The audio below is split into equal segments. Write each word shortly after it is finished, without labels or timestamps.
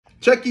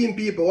Check in,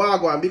 people.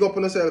 Go and big up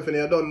on yourself and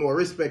you don't know.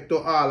 Respect to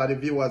all of the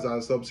viewers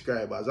and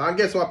subscribers. And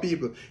guess what,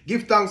 people?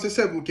 Give thanks to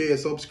 7K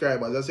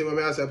subscribers. I say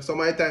when I say some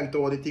of my time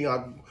to the thing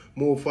I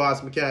move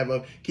fast, I can't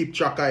even keep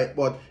track of it.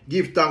 But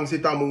give thanks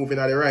it moving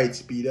at the right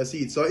speed. You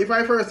see it. So if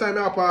I first time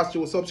I pass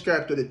through,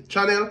 subscribe to the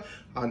channel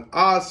and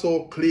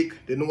also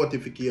click the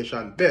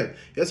notification bell.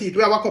 You see it,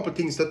 we have a couple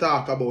things to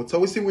talk about. So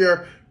we see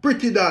we're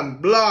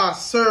Pretti,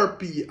 Blast,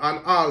 Serpy,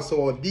 and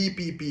also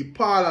DPP,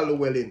 Paula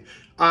Lewelyn.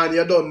 And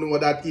you don't know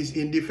that is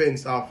in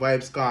defense of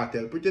Vybz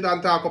Kartel. Pretti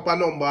talk up a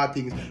number of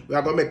things. We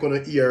are going to make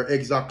on hear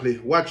exactly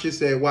what she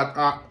say, what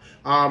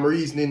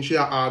reasoning she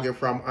argue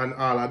from, and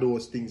all of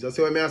those things. That's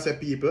what I say,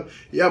 people.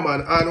 Yeah,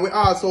 man. And we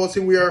also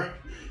see where,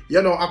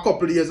 you know, a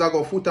couple of years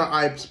ago, Foota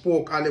hype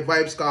spoke on the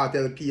Vybz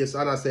Kartel case,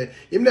 and I say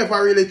he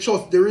never really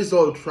trust the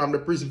result from the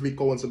Privy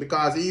Council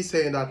because he's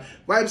saying that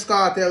Vybz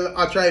Kartel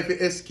are trying to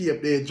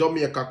escape the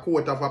Jamaica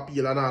Court of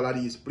Appeal and all of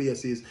these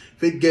places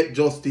to get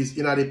justice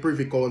in the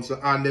Privy Council,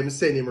 and them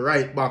send him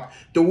right back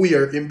to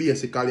where him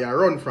basically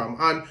run from.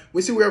 And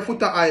we see where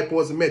Foota hype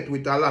was met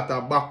with a lot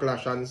of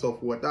backlash and so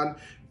forth. And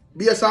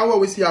based on what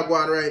we see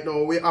going right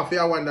now, we have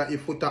to wonder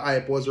if Foota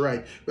hype was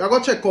right. We are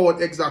going to check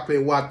out exactly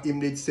what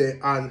him did say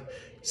and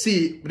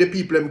see the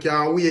people them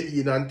can weigh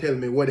in and tell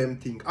me what them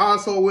think.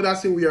 Also, we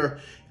see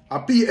where a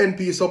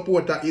PNP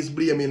supporter is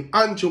blaming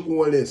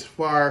Holness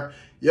for,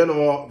 you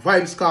know,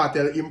 Vybz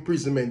Kartel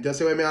imprisonment. You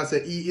see what I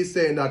say? He is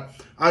saying that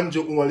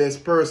Holness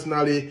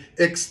personally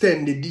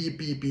extend the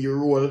DPP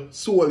role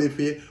solely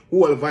for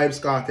whole Vybz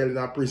Kartel in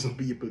a prison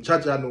people.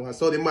 Chacha know.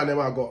 So the man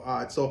never got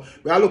hard. So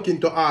we are looking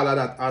to all of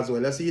that as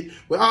well. You see it?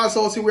 We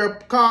also see where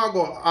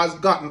Cargo has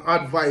gotten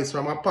advice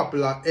from a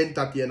popular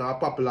entertainer, a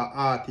popular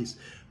artist.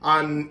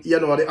 And, you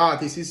know, the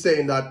artist is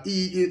saying that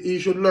he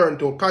should learn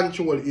to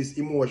control his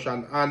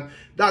emotion. And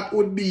that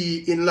would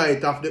be in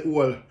light of the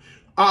whole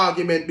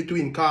argument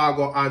between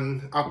Cargo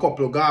and a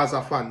couple of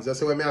Gaza fans.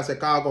 That's why I say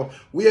Cargo,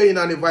 we are in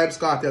the Vybz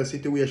Kartel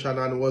situation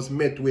and was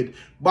met with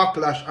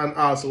backlash and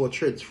also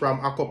threats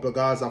from a couple of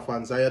Gaza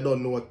fans. I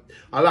don't know,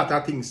 a lot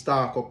of things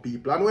talk up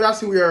people. And when I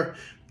see where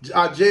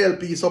a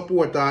JLP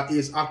supporter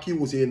is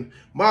accusing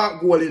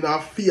Mark Golding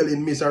of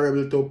feeling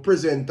miserable to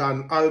present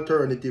an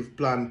alternative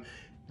plan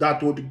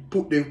that would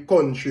put the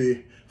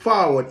country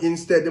forward.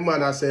 Instead, the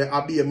man I say,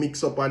 I'll be a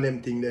mix-up on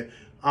them thing there.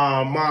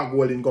 Mark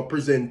Golding go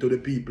present to the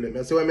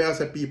people. So when I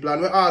say people,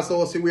 and we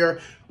also see where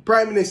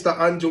Prime Minister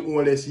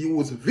Holness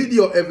used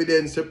video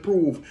evidence to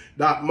prove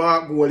that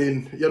Mark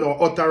Golding, you know,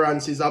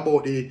 utterances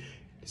about the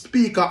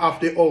Speaker of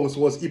the House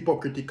was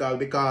hypocritical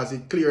because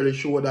it clearly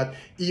showed that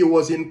he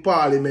was in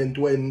Parliament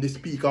when the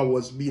Speaker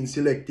was being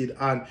selected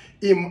and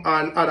him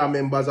and other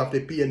members of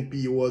the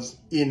PNP was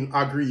in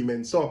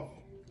agreement. So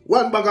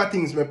one bag of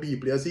things, my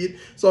people, you see it?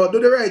 So do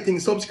the right thing,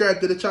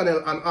 subscribe to the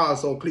channel and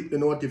also click the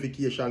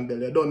notification bell.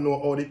 You don't know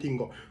how the thing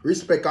go.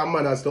 Respect and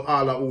manners to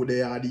all of who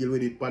they are deal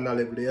with it on the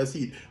level, you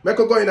see it? Make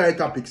go in our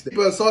topics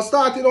there. So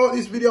starting out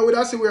this video,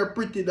 we see we're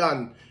Pretti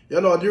done. You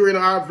know, during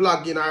our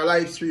vlogging, our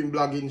live stream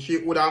vlogging, she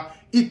would have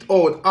hit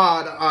out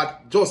hard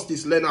at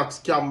Justice Lennox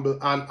Campbell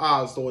and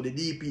also the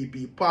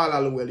DPP,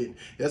 Paula Lewelyn.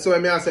 That's why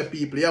I say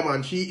people, yeah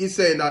man, she is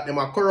saying that them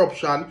are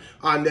corruption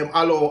and them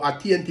allow a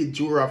tainted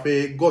juror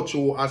to go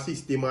through a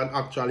system and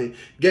actually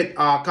get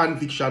a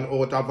conviction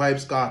out of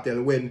Vybz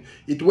Kartel when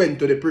it went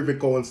to the Privy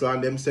Council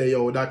and them say,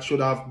 yo, that should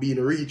have been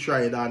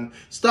retried and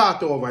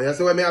start over. That's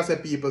why I say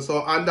people,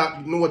 so on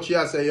that note, she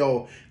say,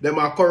 yo, them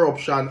are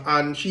corruption,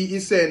 and she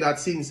is saying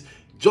that since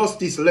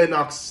Justice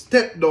Lennox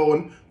stepped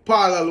down,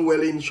 Paula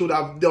Lewelyn should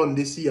have done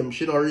the same.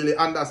 She don't really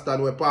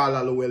understand where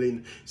Paula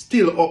Lewelyn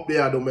still up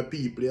there to my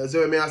people. You see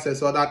what I say?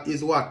 So that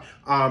is what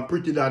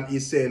Pretti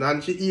is saying.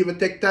 And she even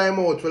take time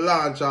out to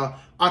launch a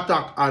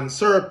attack on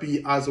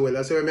Serpy as well.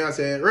 You see what I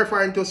say?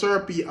 Referring to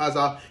Serpy as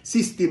a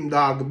system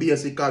dog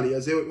basically.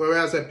 You see what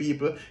I say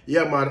people?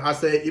 Yeah man, I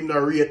say him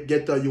not rate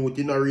ghetto youth,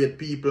 he not rate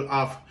people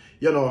of,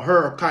 you know,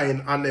 her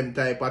kind and them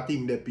type of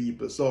thing, the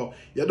people. So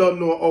you don't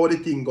know how the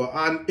thing go.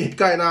 And it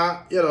kind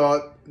of, you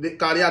know,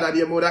 because the other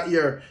day more that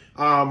here,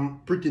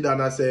 Pretti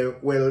I say,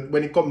 well,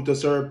 when it comes to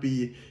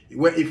Serpy,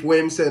 if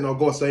him say no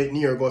go so it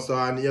near go so,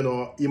 and you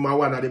know, him are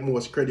one of the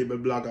most credible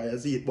bloggers, you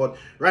see it. But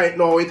right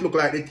now it look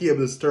like the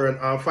tables turn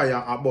and fire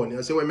are burn.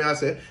 You see what I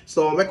say?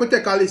 So we could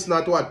take a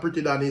listen to what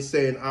Pretti is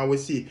saying and we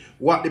see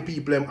what the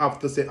people have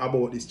to say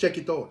about this. Check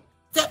it out.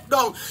 Step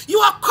down. You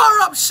are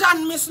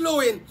corruption, Miss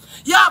Lewin.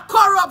 You are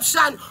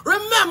corruption.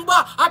 Remember,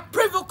 a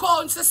Privy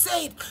Council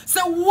said,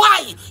 so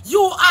why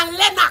you and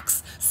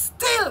Lennox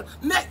still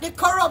make the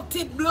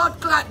corrupted blood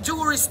clot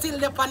jury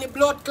still up on the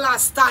blood clot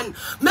stand?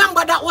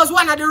 Remember, that was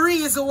one of the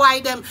reasons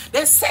why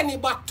they send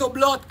it back to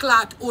blood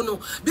clot Uno.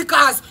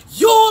 Because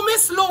you,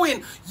 Miss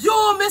Lewin,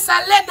 you,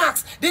 Mr.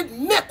 Lennox, did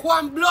make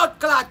one blood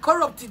clot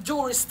corrupted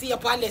jury stay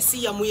up on the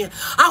same way.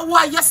 And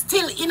why you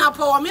still in a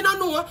power, me don't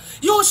know.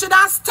 You should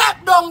have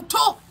stepped down too.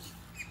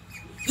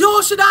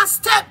 You should have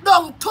stepped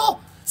down too.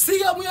 See,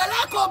 you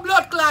like how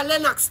blood clot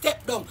Lennox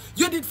stepped down.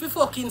 You did for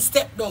fucking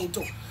step down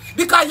too.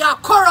 Because your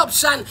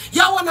corruption,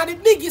 you're one of the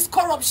biggest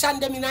corruption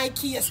them in our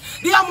case.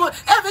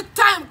 Every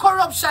time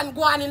corruption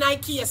go on in our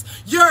case,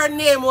 your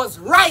name was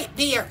right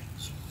there.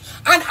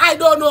 And I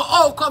don't know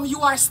how come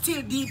you are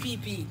still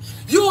DPP.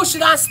 You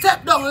should have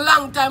stepped down a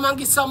long time and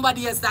give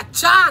somebody else that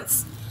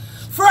chance.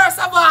 First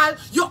of all,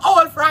 you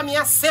old from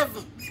your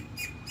 7.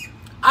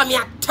 I'm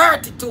your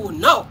 32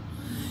 now.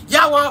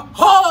 You want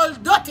whole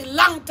dirty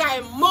long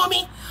time,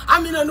 mommy.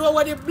 I mean, I know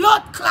what the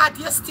blood clot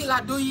you still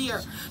do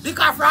here.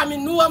 Because from me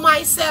know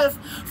myself,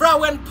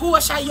 from when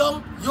Portia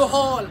young, you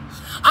whole.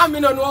 I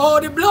mean, I know how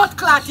the blood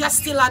clot you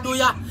still do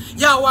here.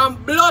 You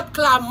want blood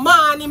clot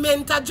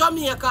monument to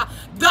Jamaica.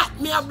 That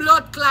me a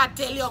blood clot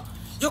tell you.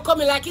 You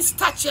coming like a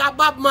statue of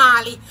Bob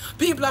Marley.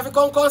 People have to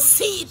come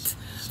see it.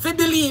 If you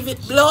believe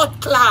it,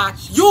 blood clot.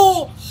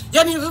 You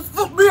need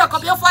to break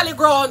up your folly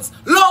grounds.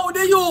 Load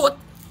the youth.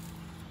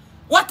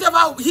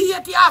 Whatever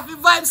hate you have the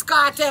Vibes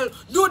Cartel,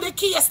 do the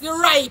case the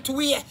right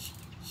way.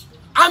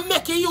 And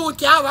make a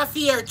youth have a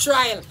fair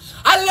trial.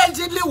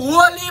 Allegedly,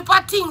 whole heap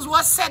of things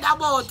was said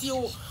about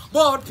you,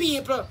 about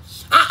people.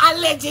 And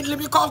allegedly,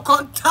 because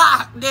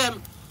contact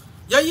them.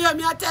 You hear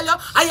me? I tell you,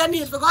 I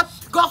need to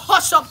go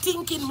hush up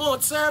thinking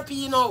mode, Sirpy,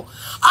 you know. All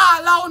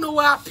I know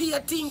where I pay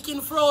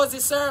thinking frozy,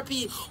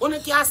 Sirpy. When you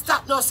can't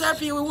stop now,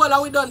 Sirpy,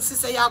 we done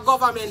say your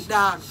government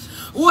dog.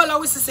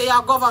 We say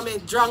your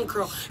government drunk.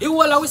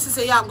 We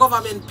say your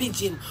government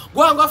pigeon.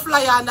 Go and go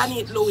fly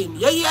underneath Lewelyn.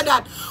 You hear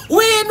that?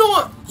 We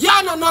know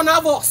you're none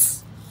of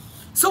us.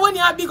 So when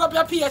you big up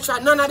your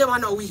patron, none of them are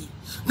no we.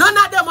 None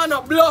of them are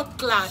no blood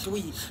clot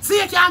we. So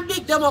you can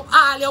big them up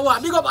all you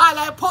want. Big up all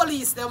like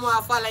police them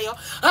want follow you.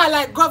 All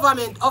like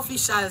government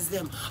officials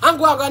them. And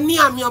go and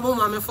name your mom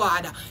and my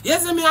father. You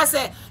see me I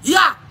say,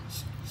 yeah.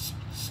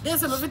 They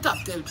say me fi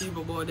top tell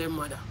people about them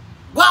mother.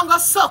 Go and go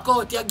suck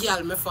out your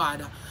girl, my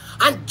father.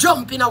 And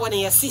jump in one of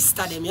your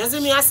sister them. You see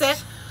me I say?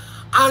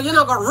 And you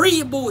know go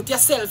reboot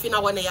yourself in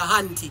one of your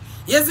auntie.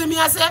 You see me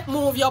I say?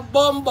 Move your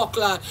bum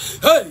buckler.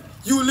 Hey,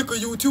 you little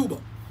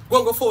YouTuber. Go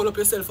and go fall up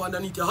yourself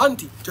underneath your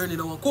auntie. Turn it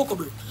on cocoa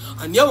bread.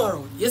 And yam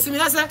around. You see me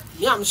I say?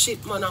 Yam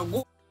shit man and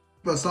go.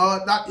 So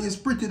that is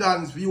Pretti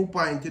Dan's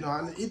viewpoint, you know,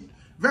 and it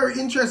very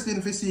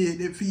interesting to see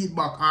the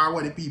feedback or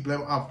what the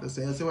people have to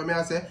say. So when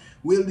I say,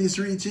 will this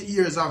reach the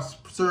ears of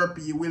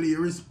Sirpy? Will he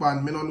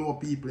respond? I don't know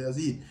people as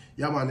it.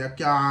 Yeah man, you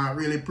can't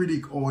really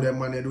predict how them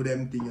man they do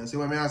them things. See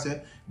what I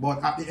say?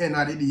 But at the end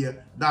of the day,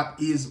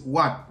 that is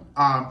what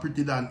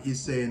Pretti Dan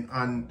is saying.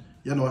 And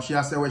you know, she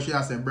has said what she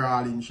has said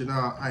brawling, she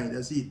not hide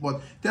the seat.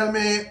 But tell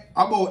me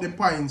about the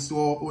points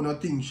so you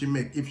think she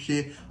make, if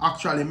she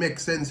actually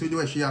makes sense with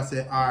what she has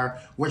said or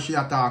where she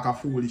attack a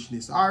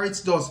foolishness. Or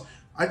it's just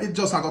it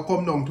just have to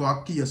come down to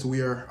a case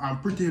where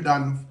Pretti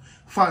Dan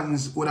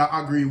fans would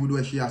agree with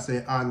what she has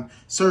said and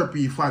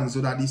Sirpy fans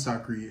would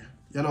disagree.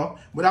 You know,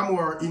 but I'm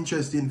more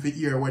interested to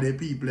hear what the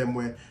people them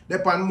where they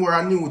on more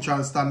a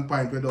neutral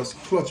standpoint where just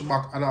clutch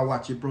back and I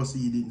watch the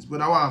proceedings. But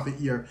I want to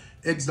hear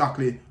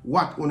exactly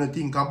what you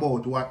think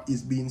about what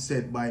is being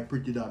said by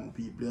Pretti Dan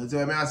people.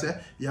 So I say,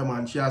 yeah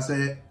man, she has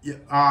said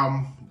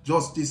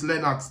Justice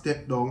Lennox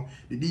stepped down,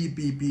 the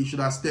DPP should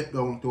have stepped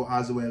down too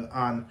as well.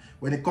 And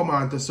when it come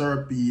on to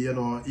Sirpy, you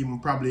know, him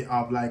probably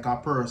have like a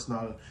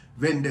personal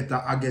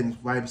vendetta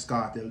against Vibes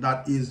Cartel.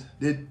 That is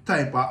the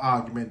type of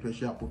argument we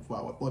shall put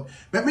forward. But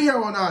let me hear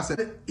what I say.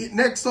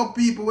 Next up,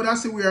 people, when I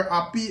see we're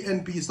a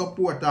PNP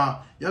supporter,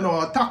 you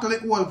know, tackle the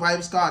whole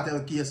Vibes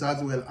Cartel case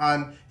as well.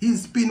 And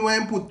his spin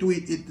when put to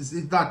it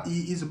is that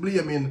he is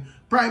blaming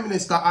Prime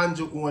Minister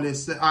Andrew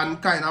Holness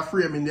and kind of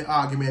framing the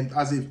argument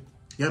as if,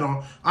 you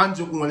know,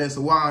 Andrew Holness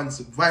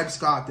wants Vibes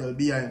Cartel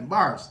behind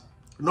bars.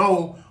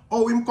 Now,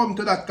 how him come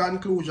to that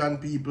conclusion,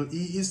 people,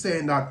 he is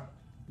saying that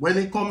when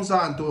it comes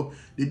on to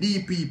the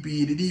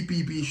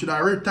DPP should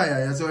have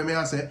retired, as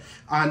I say,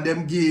 and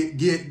them gave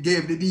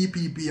the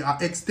DPP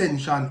an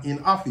extension in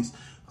office.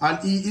 And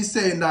he is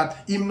saying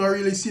that him not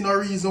really see no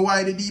reason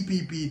why the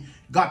DPP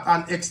got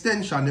an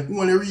extension. The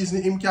only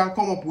reason him can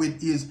come up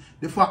with is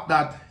the fact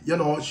that, you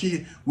know,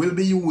 she will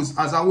be used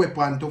as a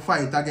weapon to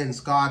fight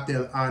against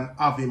cartel and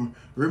have him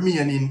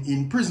remaining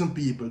in prison,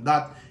 people.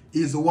 That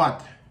is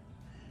what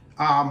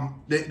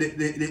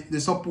the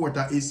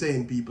supporter is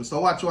saying, people.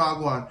 So what you are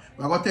going,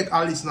 we're going to take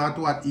a listen to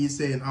what he's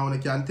saying and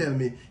you can tell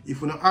me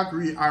if you don't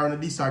agree or you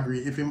disagree,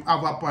 if him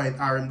have a point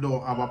or him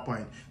don't have a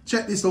point.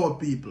 Check this out,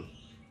 people.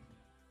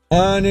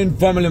 Morning,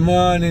 family,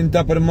 morning,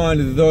 top of the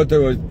morning, the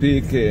daughter was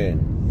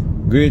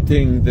speaking.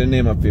 Greeting in the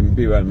name of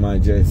Imperial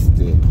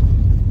Majesty,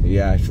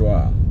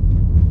 Yahshua.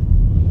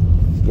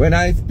 When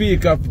I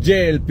speak of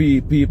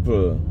JLP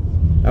people,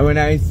 and when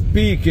I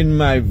speak in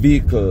my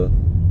vehicle,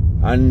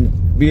 and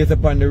based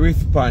upon the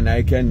wristband,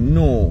 I can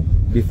know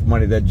this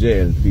money that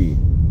JLP.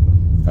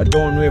 I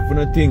don't know if you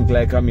don't think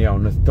like me, I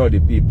want to study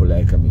people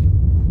like me.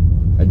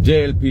 A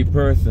JLP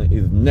person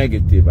is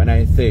negative, and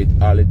I say it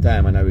all the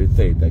time, and I will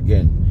say it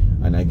again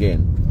and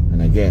again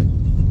and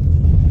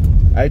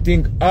again. I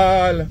think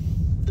all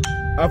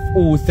of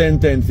who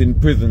sentenced in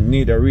prison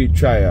need a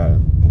retrial.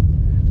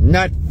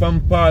 Not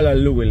from Paula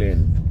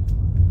Lewelyn,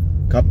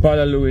 Because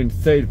Paula Lewelyn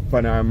said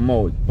from her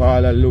mouth,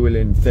 Paula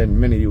Lewelyn sent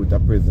many youth to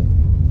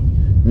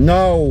prison.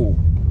 Now,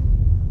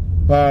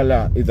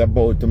 Paula is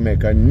about to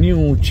make a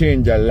new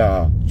change of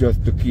law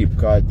just to keep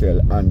cartel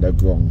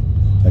underground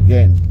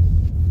again.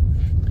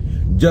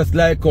 Just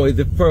like how it's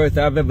the first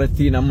I've ever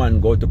seen a man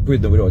go to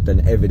prison without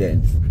an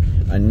evidence.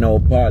 And now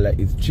Paula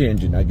is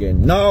changing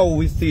again. Now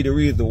we see the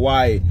reason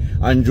why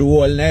Andrew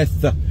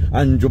Holness,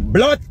 Andrew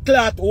Blood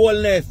Clot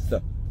Holness,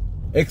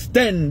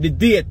 extend the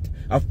date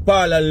of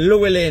Paula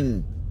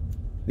Lewelyn,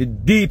 the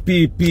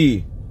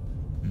DPP,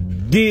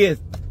 date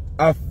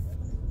of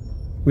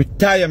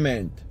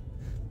retirement,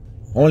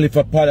 only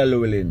for Paula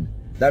Lewelyn.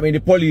 That means the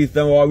police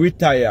who are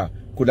retire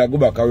could have go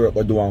back and work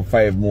or do on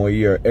 5 more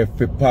years if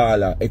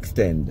Paula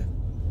extend.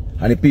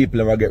 And the people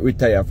who get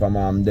retired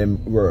from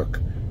them work,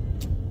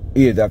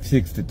 age of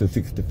 60 to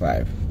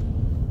 65.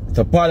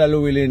 So Paula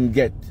Lewelyn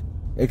get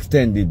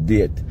extended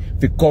date.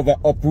 To cover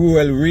up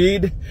rural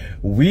read,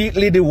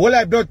 weekly the whole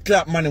of blood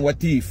clot man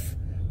what if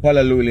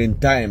Paula Lewelyn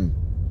time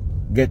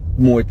get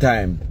more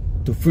time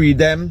to free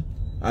them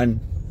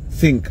and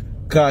sink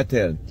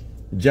cartel.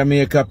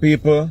 Jamaica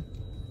people,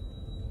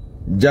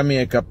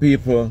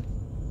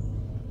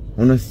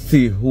 wanna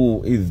see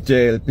who is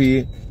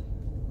JLP.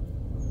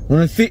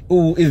 Wanna see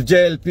who is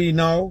JLP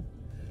now?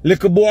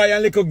 Little boy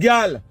and little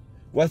girl.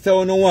 What say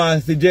you no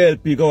want see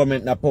JLP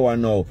government na power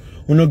now?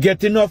 You no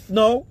get enough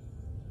now?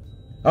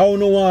 Or you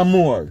no want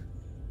more?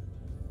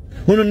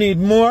 You no need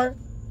more?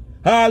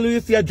 All you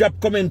see a drop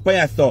comment for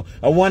yourself.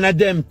 I one of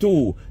them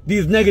too.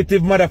 These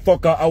negative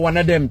motherfuckers are one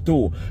of them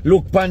too.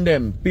 Look upon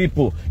them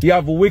people. You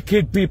have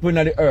wicked people in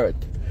the earth.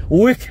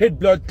 Wicked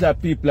blood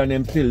clot people and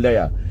them still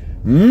there.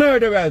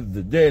 Murderers,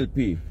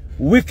 JLP.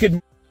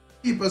 Wicked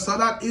people. So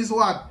that is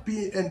what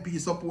PNP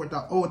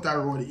supporter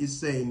Outer Road is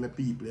saying, my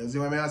people. You see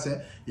what I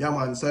say? Yeah,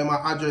 man. So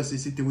I address the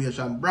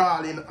situation,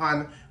 brawling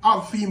and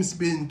have film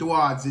spin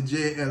towards the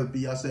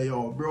JLP. I say,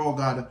 yo, bro,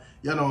 God,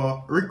 you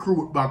know,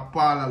 recruit back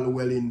Paula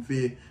Lewelyn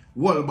for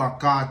World Back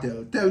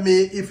Cartel. Tell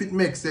me if it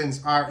makes sense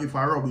or if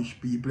I rubbish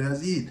people. You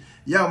see it?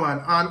 Yeah,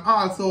 man. And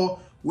also,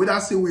 we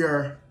that see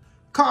where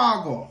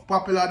Cargo,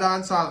 popular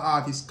dancehall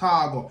artist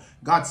Cargo,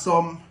 got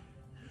some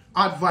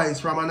advice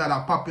from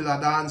another popular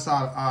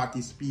dancehall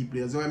artist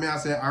people. So when I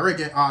say a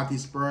reggae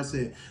artist per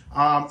se,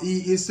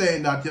 he is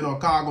saying that, you know,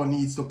 Cargo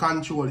needs to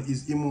control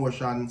his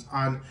emotions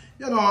and,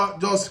 you know,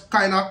 just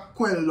kind of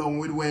quell along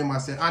with what I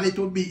say. And it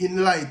would be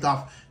in light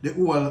of the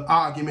whole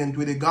argument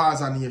with the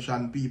Gaza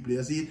Nation people.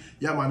 You see,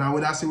 yeah, man, I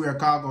would have see where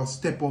Cargo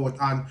step out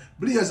and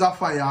blaze a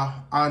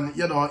fire and,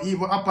 you know,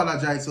 even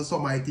apologize for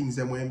some of the things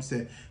them when him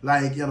say,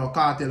 like, you know,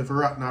 cartel for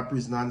Ratna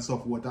prison and so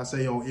forth. I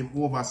say, yo, him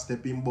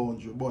overstep in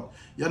boundary. But,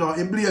 you know,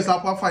 him blaze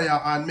up a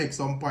fire and make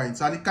some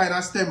points. And it kind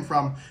of stem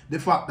from the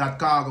fact that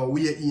Cargo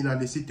weigh in on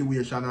the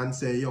situation and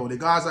say, yo, the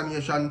Gaza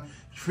Nation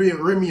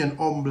remain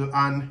humble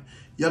and,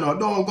 you know,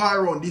 don't go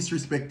around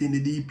disrespecting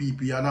the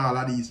DPP and all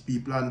of these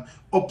people and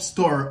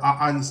upstore a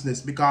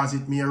honestness because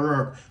it may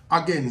work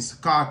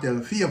against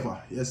cartel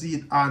favor. You see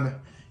it, and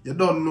you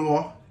don't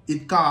know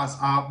it cause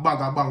a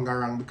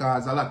bangarang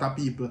because a lot of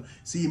people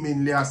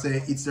seemingly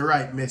say it's the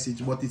right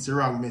message, but it's the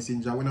wrong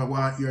message. And we don't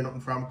want to hear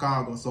nothing from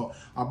Cargo. So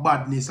a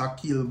badness, a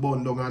kill,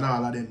 bun down and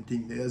all of them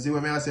things. You see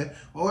what I say?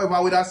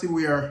 However, we see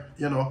where,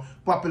 you know,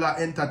 popular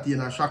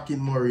entertainer Shaquin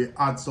Murray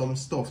had some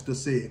stuff to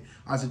say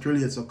as it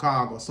relates to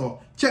Cargo.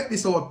 So check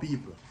this out,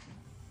 people.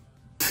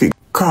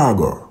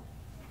 Cargo,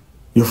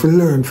 you have to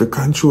learn to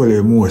control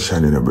your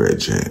emotion in a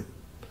bridging.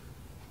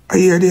 I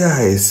hear the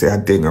eyes say a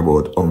thing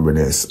about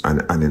humbleness and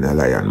in a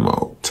lion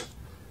mouth.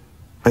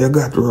 And you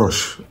got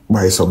rushed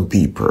by some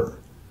people.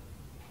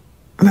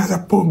 And as a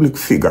public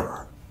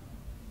figure,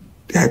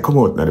 they come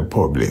out in the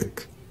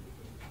public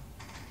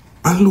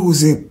and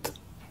lose it.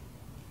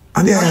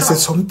 And they say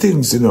some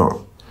things, you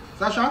know,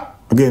 Sasha?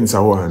 against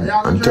a one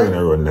and turn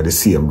around at the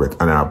same breath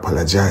and I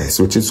apologize,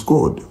 which is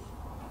good.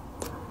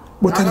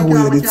 But I know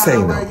what you did say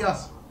now.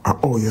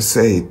 And how you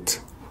say it.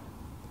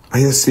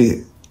 And you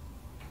see,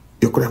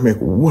 you could have made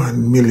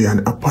 1 million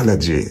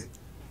apology.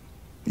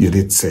 You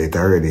did say it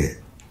already.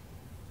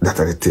 That's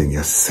the thing,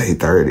 you say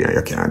it already and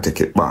you can't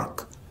take it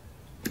back.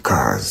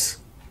 Because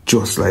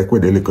just like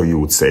what the little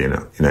youth say in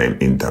an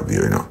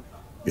interview, you know,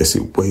 you see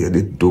what you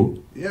did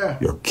do,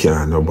 you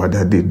can't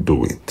nobody did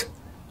do it.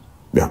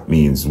 That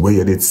means what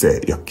you did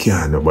say, you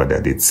can't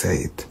nobody did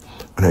say it.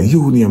 And a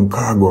you name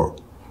Cargo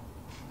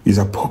is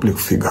a public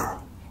figure.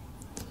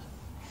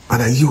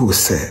 And a you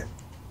say,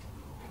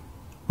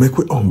 make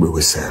we humble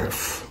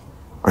ourselves.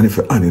 And if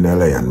you're in a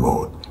lion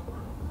mode,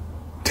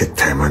 take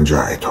time and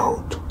dry it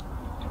out.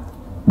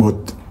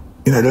 But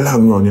in the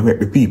long run, you make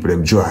the people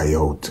them dry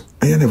out.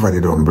 And you never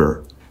did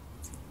humble.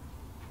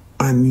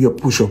 And you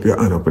push up your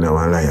hand up in a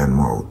lion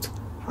mouth.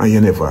 And you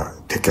never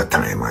take your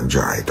time and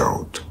dry it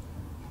out.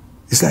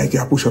 It's like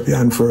you push up your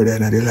hand further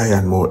in the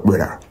lion mouth,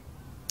 brother.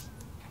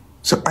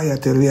 So I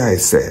tell you, I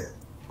say,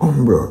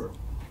 humble,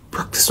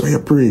 practice what you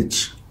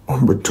preach.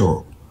 Humble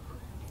too.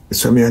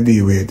 It's what I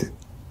deal with.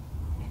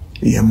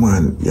 Yeah,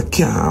 man, you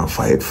can't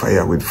fight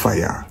fire with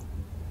fire.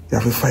 You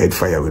have to fight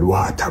fire with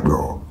water,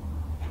 bro.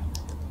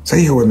 So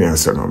here with me and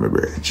son of my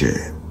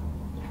brother,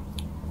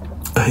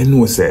 I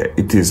know say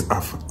it is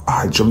of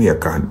all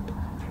Jamaican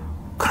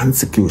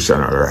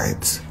constitutional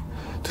rights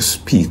to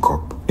speak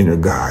up in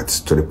regards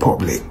to the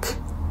public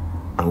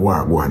and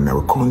what go on in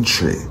our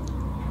country,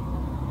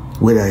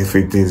 whether if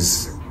it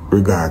is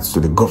regards to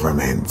the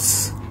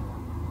governments.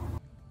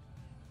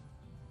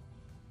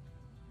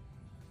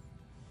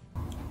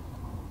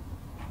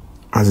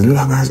 As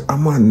long as a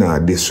man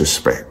not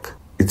disrespect,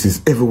 it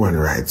is everyone's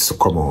rights to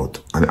come out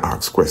and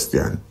ask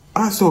questions.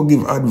 Also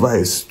give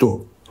advice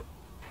too.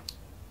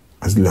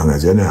 As long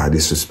as you not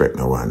disrespect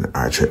no one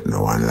or threaten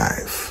no one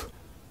life.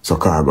 So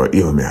Cargo,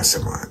 hear me as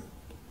a man.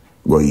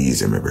 Go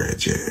easy, my brother.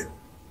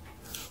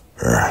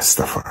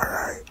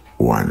 Rastafari.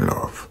 One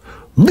love.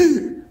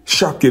 Me,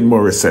 Shocking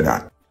Murray said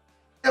that.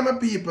 Yeah, my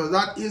people,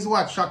 that is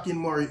what Shocking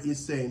Murray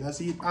is saying. You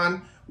see it?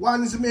 And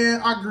ones may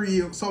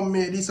agree, some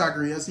may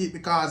disagree. You see it?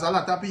 Because a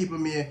lot of people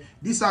may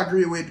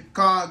disagree with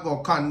Cargo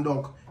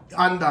conduct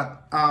and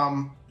that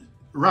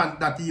rant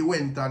that he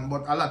went on,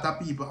 but a lot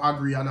of people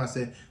agree and I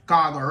say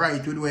Cargo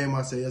right with what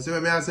I say. You see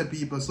what I say,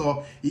 people?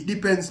 So it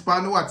depends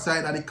upon what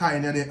side of the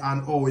kind of it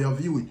and how you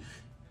view it.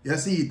 You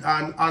see it?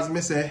 And as me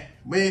say,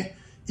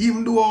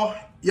 even though,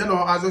 you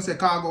know, as I say,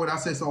 Cargo would have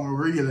said some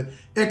real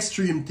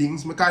extreme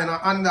things, me kind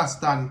of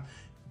understand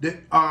the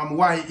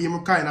why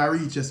him kind of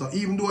reaches. So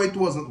even though it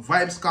wasn't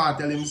Vybz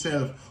Kartel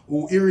himself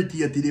who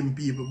irritated him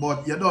people,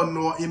 but you don't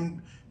know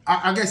him.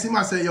 I guess he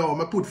must say, yo,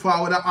 I put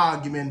forward an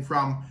argument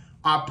from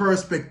a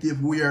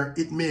perspective where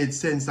it made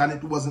sense and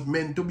it wasn't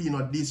meant to be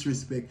no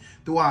disrespect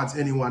towards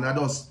anyone. I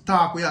just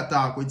talk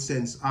with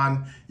sense,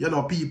 and you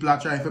know people are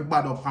trying to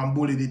bad up and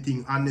bully the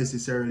thing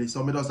unnecessarily.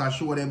 So me just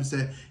show them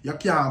say you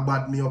can't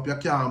bad me up, you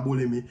can't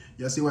bully me.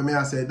 You see what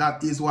I say?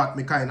 That is what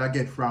me kind of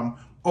get from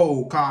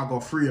how Cargo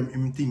frame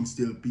him thing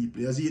still,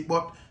 people. You see it?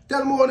 But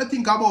tell me what you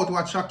think about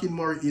what Shocking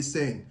Murray is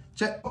saying.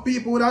 Check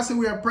people that say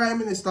where Prime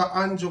Minister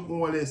Andrew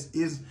Holness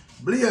is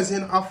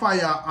blazing a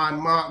fire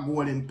on Mark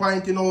Golding,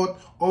 pointing out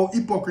how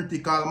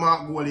hypocritical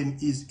Mark Golding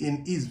is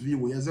in his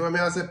view. You see what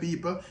I say,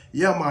 people?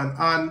 Yeah, man.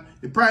 And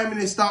the Prime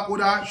Minister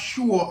would have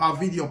show a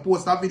video,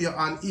 post a video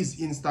on his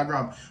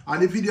Instagram.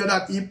 And the video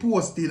that he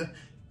posted,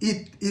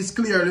 it is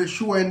clearly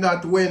showing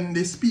that when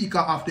the Speaker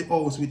of the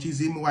House, which is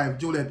his wife,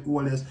 Juliet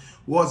Holness,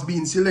 was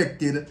being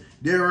selected,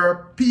 there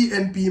were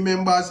PNP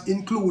members,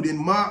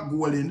 including Mark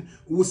Golding,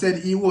 who said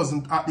he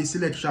wasn't at the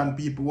selection.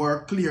 People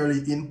were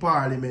clearly in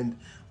Parliament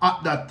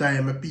at that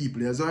time,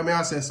 people. So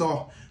I say,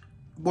 so,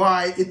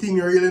 boy, it thing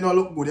really not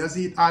look good, you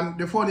see it? And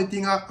the funny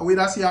thing, we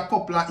see a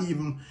couple of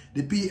even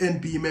the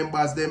PNP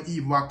members, them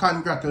even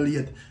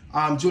congratulate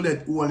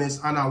Juliet Holness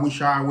and I wish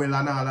her well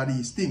and all of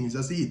these things,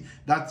 you see it?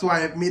 That's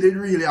why me did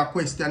really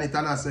question it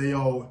and I say,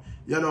 yo,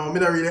 you know, me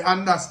don't really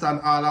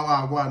understand all of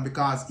what going on,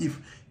 because if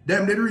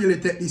them did really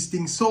take this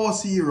thing so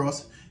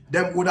serious,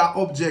 them would have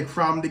object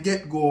from the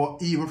get-go,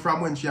 even from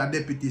when she a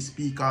deputy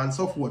speaker and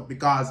so forth,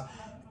 because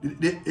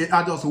it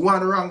had just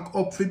one rank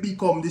up to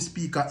become the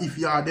speaker if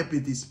you are a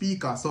deputy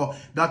speaker. So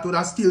that would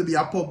still be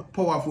a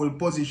powerful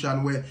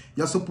position where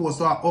you're supposed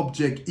to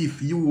object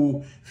if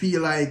you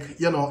feel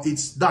like, you know,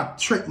 it's that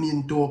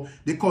threatening to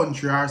the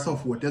country or so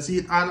forth. You see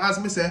it? And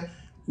as me say,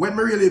 when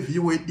we really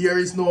view it, there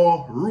is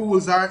no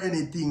rules or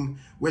anything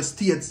where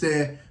states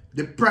say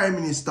the Prime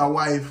Minister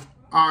wife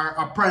or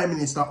a Prime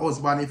Minister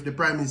husband, if the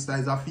Prime Minister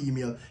is a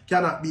female,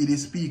 cannot be the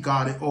Speaker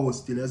of the House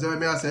still. You see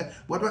what I say?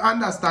 But we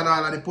understand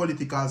all of the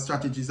political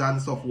strategies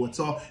and so forth.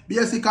 So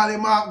basically,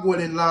 Mark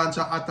Golding launch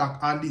an attack,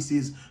 and this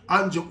is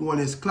Andrew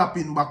Holness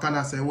clapping back and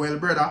I say, well,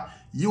 brother,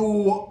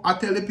 I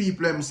tell the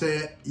people them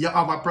say you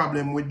have a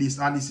problem with this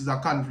and this is a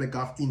conflict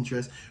of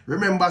interest.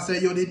 Remember, say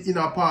you did in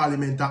a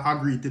parliament and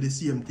agree to the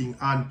same thing,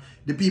 and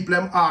the people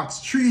them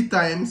asked 3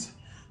 times.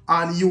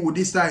 And you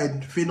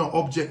decide if you no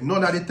object,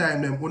 none of the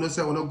time them gonna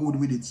say we're not good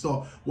with it.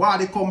 So why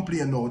they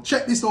complain now?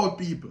 Check this out,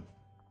 people.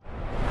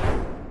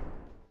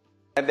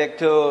 I beg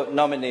to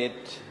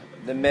nominate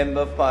the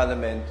Member of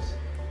Parliament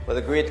for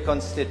the great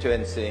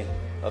constituency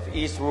of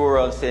East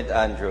Rural St.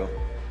 Andrew,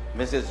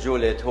 Mrs.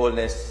 Juliet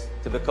Holness,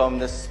 to become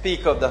the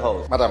Speaker of the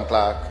House. Madam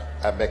Clerk,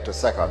 I beg to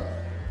second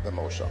the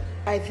motion.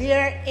 Are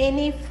there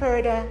any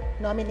further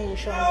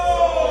nominations?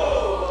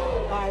 No!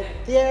 Are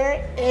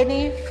there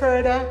any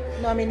further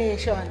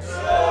nominations?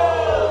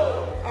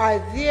 No! Are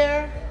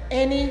there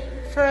any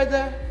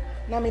further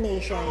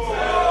nominations?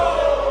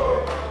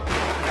 No!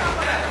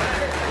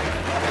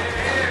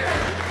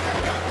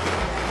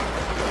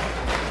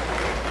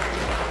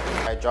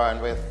 I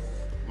join with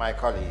my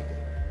colleague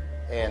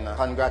in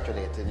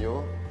congratulating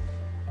you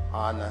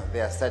on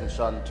the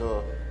ascension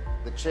to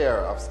the chair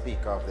of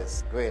Speaker of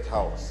this great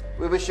House.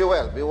 We wish you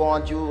well.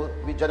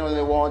 We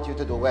genuinely want you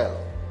to do well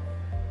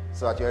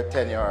so that your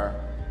tenure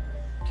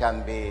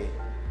can be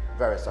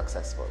very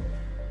successful.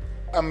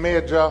 A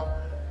major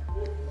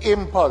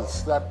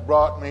impulse that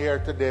brought me here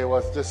today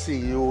was to see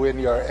you in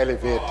your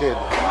elevated condition.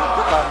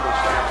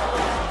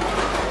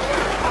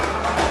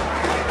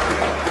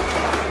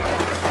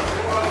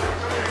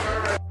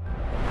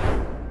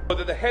 Go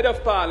to the head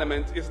of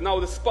parliament is now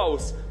the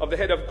spouse of the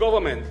head of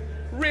government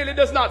really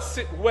does not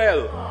sit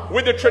well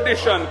with the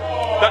tradition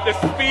that the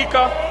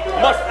speaker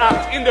must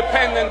act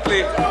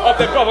independently of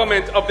the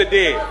government of the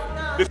day.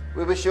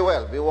 We wish you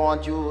well.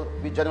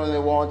 We genuinely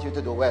want you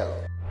to do well.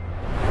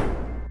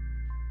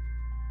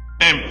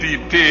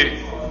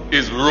 MPP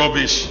is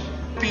rubbish.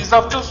 These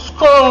have to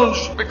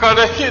scrounge because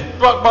they hit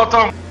rock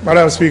bottom.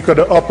 Madam Speaker,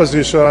 the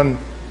opposition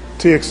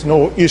takes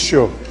no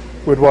issue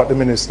with what the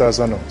minister has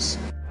announced.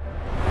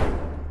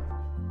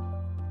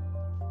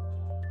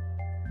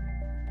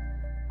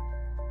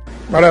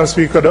 Madam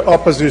Speaker, the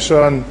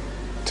opposition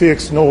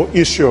takes no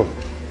issue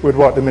with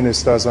what the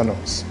minister has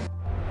announced.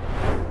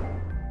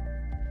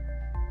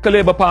 The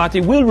Labour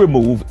Party will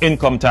remove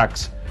income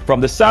tax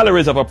from the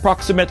salaries of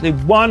approximately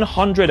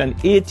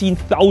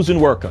 118,000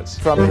 workers.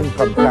 From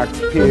income tax,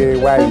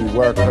 PAYE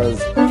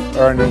workers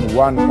earning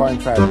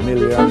 $1.5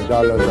 million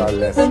or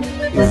less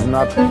is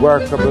not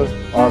workable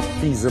or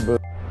feasible.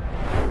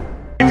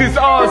 It is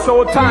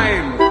also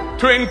time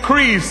to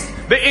increase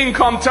the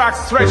income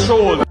tax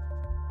threshold.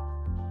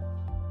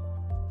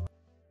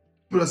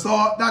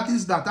 So that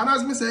is that. And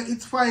as me say,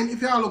 it's fine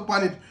if you look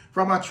at it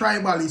from a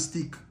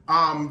tribalistic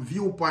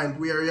viewpoint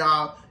where you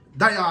are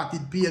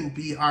die-hearted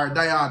PNP or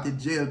die-hearted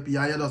JLP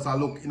and you just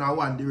look in a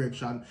one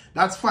direction.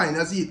 That's fine,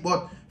 you see it.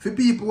 But for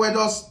people who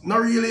just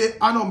not really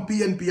on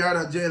PNP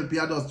or the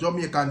JLP are just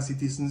Jamaican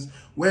citizens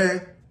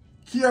where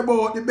care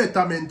about the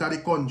betterment of the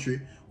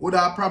country, would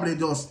have probably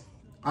just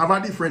have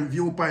a different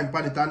viewpoint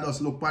on it and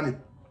just look on it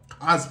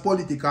as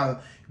political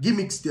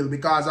gimmick still,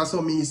 because that's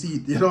how me see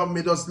it. You know,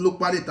 me just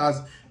look at it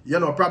as, you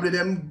know, probably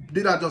them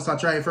did that just a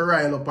try for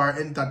rile up or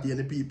entertain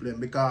the people,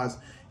 because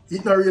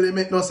it not really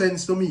make no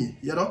sense to me,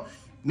 you know.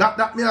 Not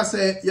that me I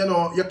say, you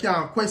know, you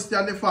can't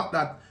question the fact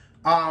that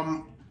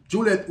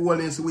Juliet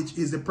Holness, which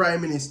is the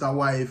Prime Minister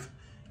wife,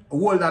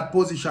 hold that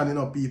position, you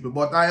know, people.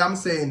 But I am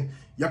saying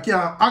you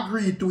can't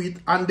agree to it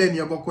and then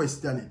you go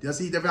question it. You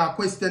see, if you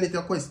question it,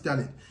 you question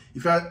it.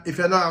 If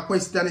you not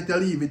question it, you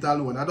leave it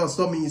alone. I just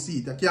saw me see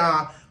it. You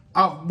can't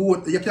have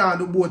both, you can't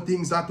do both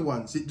things at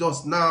once. It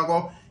just now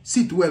go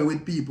sit well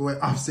with people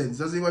with absence.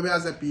 You see what I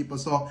say, people?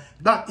 So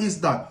that is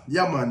that.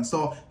 Yeah, man.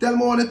 So tell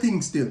me all the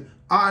things still.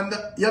 And,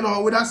 you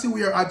know, we see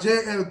we're a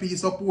JLP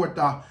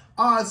supporter.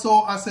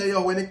 Also, I say,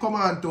 yo, when it come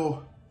on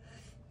to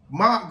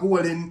Mark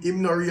Golden,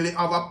 him not really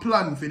have a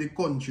plan for the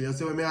country. You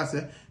see what I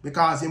say?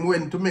 Because him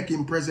went to make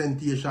him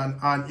presentation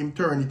and him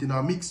turn it in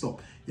a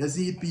mix-up. You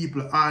see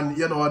people, and,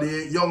 you know,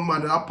 the young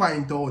man that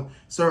point out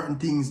certain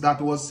things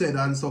that was said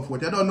and so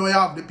forth. You don't know you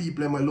have the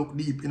people who look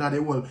deep in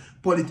the whole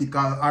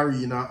political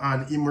arena,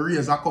 and him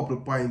raise a couple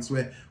of points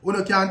where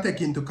you can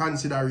take into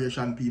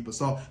consideration, people.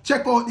 So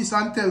check out this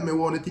and tell me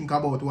what you think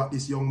about what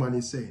this young man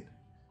is saying.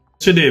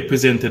 Today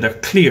presented a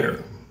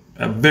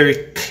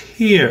very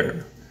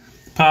clear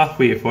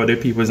pathway for the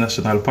People's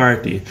National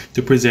Party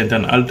to present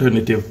an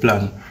alternative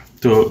plan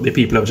to the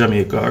people of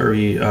Jamaica,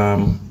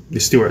 the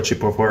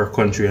stewardship of our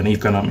country and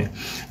economy.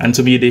 And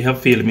to me, they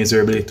have failed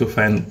miserably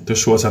to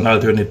show us an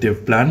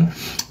alternative plan.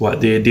 What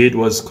they did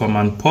was come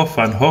and puff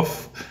and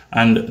huff,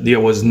 and there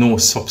was no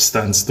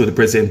substance to the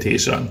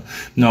presentation.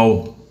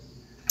 Now,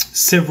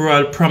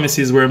 several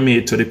promises were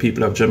made to the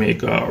people of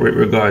Jamaica with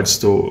regards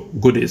to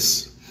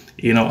goodies.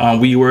 You know,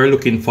 and we were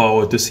looking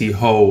forward to see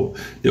how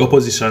the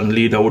opposition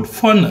leader would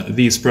fund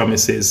these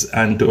promises,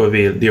 and to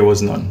avail, there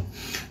was none.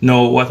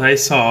 Now, what I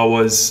saw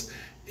was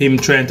him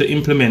trying to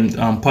implement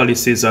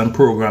policies and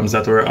programs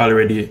that were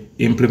already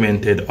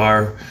implemented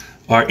or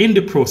are in the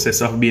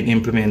process of being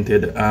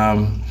implemented.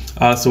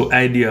 Also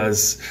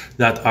ideas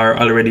that are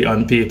already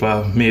on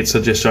paper, made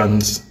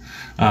suggestions,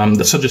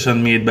 the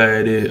suggestion made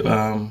by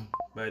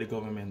the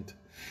government.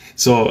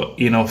 So,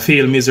 you know,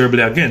 fail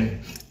miserably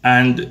again.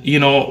 And, you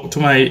know,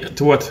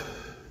 to what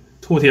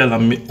totally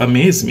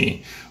amazed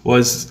me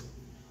was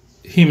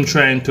him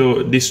trying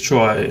to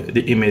destroy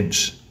the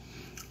image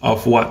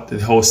of what the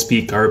House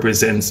Speaker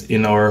represents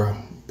in our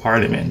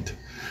Parliament.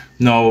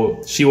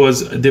 Now, she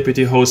was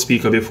Deputy House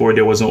Speaker before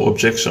there was no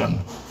objection.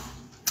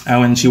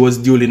 And when she was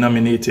duly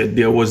nominated,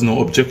 there was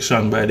no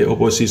objection by the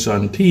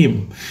opposition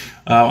team.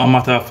 A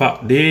matter of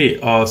fact,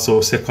 they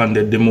also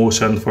seconded the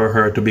motion for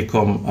her to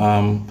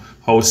become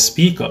House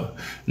Speaker.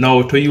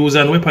 Now, to use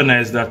and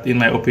weaponize that, in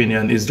my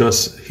opinion, is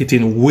just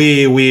hitting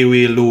way, way,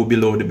 way low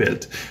below the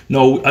belt.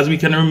 Now, as we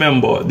can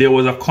remember, there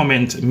was a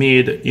comment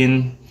made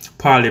in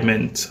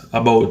Parliament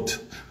about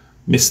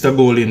Mr.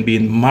 Golin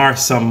being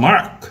Marsa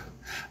Mark,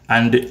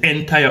 and the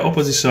entire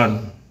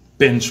opposition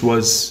bench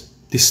was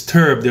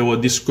disturbed. They were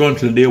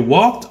disgruntled. They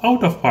walked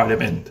out of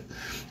Parliament,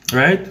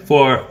 right,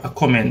 for a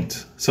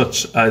comment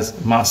such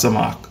as Marsa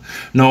Mark.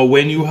 Now,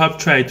 when you have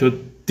tried to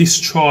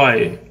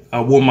destroy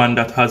a woman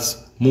that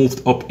has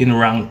moved up in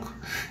rank,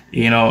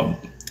 you know,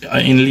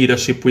 in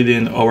leadership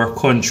within our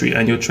country,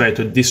 and you try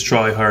to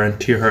destroy her and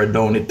tear her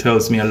down, it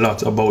tells me a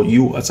lot about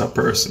you as a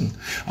person.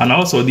 And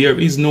also, there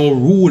is no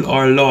rule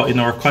or law in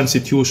our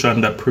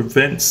constitution that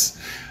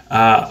prevents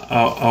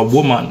a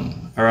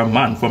woman or a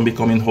man from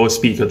becoming House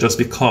Speaker just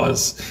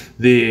because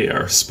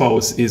their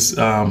spouse is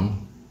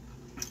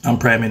and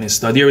Prime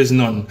Minister. There is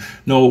none.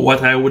 Now,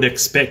 what I would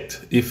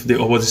expect if the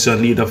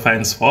opposition leader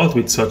finds fault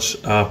with such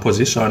a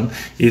position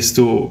is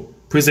to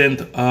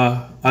present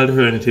an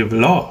alternative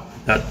law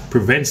that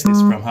prevents this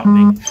from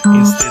happening.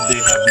 Instead, they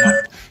have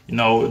not. You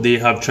know, they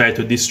have tried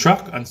to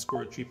distract and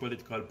score 3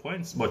 political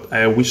points, but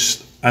I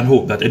wish and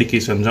hope that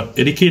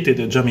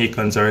educated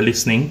Jamaicans are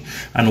listening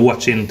and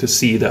watching to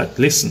see that,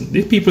 listen,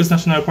 the People's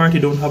National Party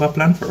don't have a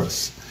plan for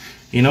us.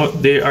 You know,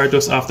 they are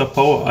just after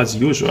power as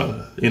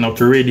usual, you know,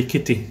 to raid the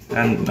kitty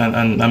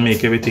and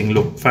make everything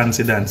look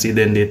fancy dancy.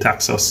 Then they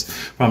tax us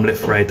from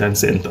left, right, and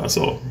center.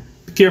 So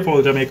be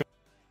careful, Jamaica.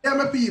 Yeah,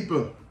 my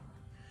people.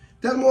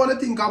 Tell me what you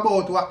think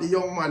about what the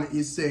young man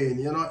is saying.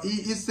 You know,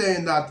 he is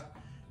saying that,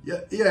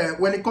 yeah,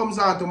 when it comes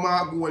down to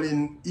Mark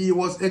Golding, he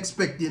was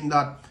expecting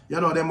that, you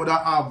know, they would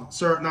have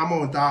certain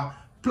amount of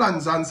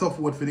plans and so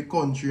forth for the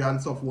country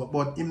and so forth.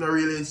 But him not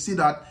really see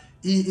that.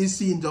 He is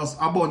seeing just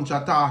a bunch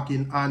of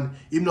talking, and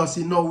him not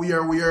see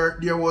nowhere where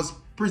there was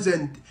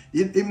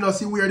him not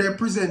see where they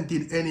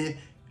presented any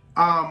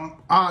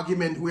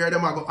argument where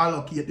them are going to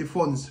allocate the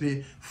funds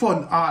for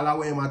fund all the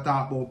way him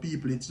talk about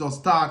people. It's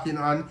just talking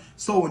and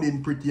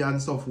sounding pretty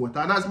and so forth.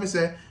 And as me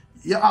say,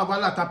 you have a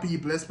lot of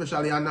people,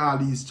 especially on all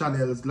these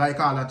channels, like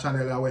all the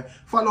channels where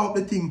follow up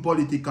the thing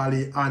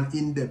politically and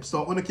in depth.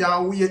 So you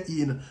can weigh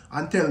in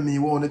and tell me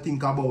what you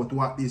think about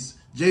what this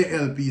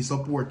JLP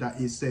supporter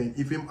is saying.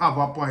 If him have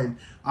a point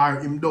or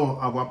him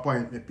don't have a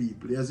point, the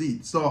people, you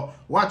see. So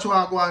watch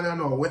what going on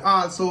now. We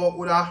also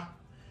would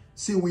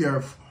see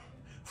where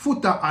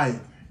Foota hype.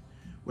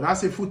 When I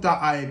say Foota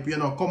hype, you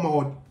know, come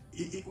out.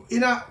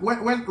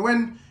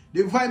 When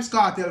the Vibes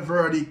Cartel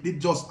verdict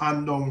did just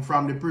hand down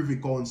from the Privy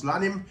Council,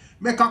 and him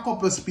make a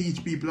couple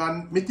speech, people,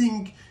 and me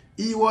think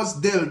he was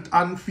dealt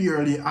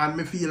unfairly, and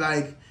me feel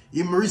like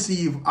him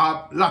receive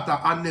a lot of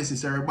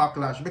unnecessary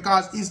backlash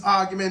because his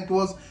argument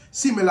was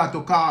similar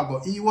to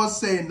Cargo. He was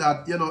saying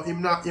that, you know,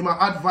 him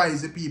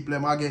advise the people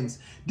him against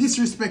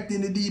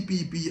disrespecting the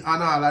DPP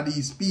and all of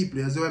these people,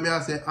 you see what I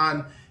say,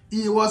 and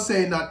he was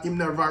saying that him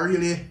never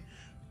really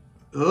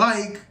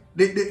like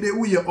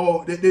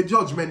the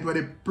judgment where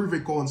the Privy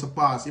Council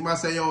pass. He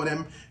must say, yo,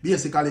 them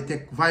basically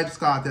take Vibes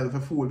Cartel for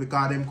fool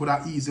because them could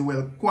have easily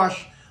well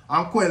quash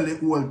and quell the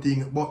whole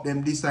thing, but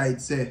them decide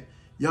say,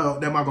 yo,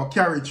 them are going to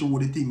carry through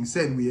the thing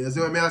said we. You see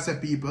what I say,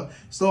 people?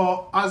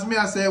 So, as me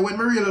I say, when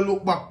me really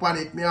look back on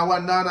it, me I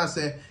wonder and I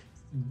say,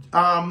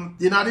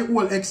 you know, the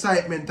whole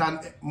excitement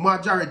and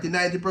majority,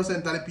 90%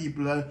 of the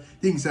people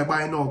think say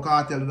by now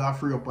cartel will have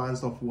free up and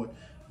so forth.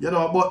 You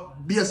know,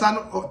 but based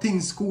on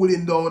things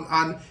cooling down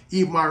and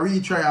even a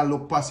retrial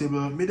look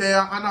possible, me there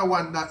and I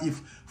wonder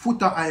if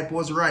Foota hype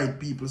was right,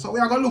 people. So we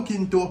are going to look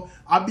into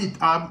a bit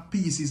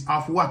pieces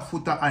of what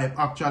Foota hype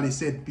actually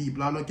said,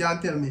 people. And you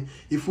can tell me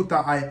if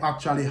Foota hype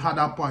actually had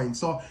a point.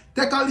 So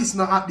take a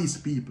listen at these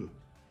people.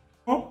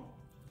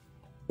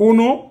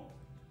 Uno,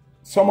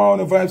 some of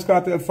the Vibes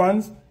Cartel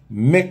fans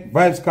make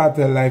Vibes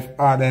Cartel life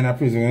harder in a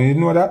prison. You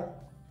know that?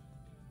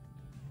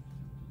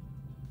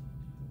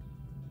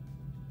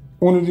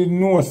 Uno did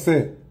know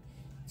say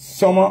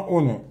some of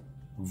Uno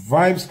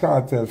Vibes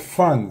Cartel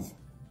fans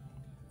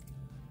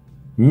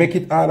make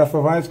it harder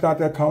for Vibes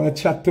Cartel because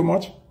they chat too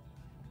much.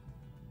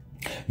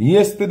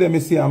 Yesterday,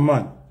 me see a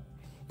man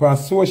on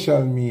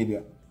social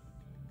media.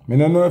 Me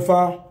don't know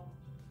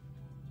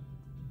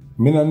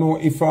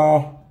if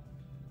I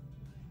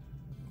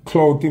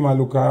clout him or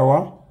look at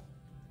what,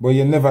 but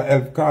you never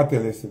help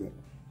Cartel yesterday.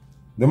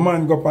 The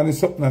man go up on the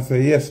something and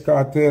say, yes,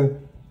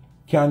 Cartel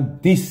can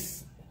this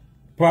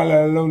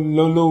Paula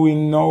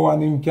Lewelyn now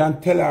and him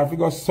can tell her if he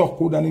got so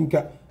good and him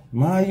can.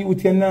 My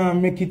youth, you now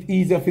make it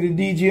easier for the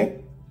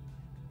DJ.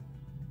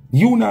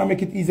 You now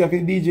make it easier for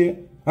the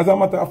DJ. As a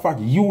matter of fact,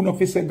 you know if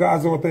you say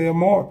cigars out of your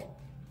mouth.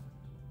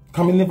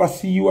 Come never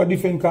see you a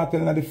different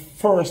Cartel in the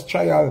first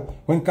trial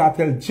when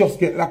Cartel just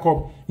get locked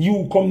up.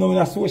 You come down in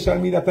a social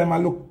media time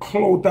and look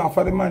clout off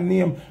of the man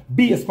name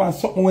based on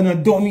something when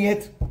not done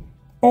yet.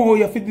 Oh,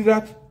 you have to do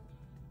that?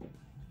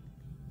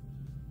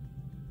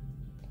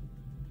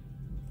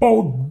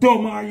 How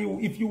dumb are you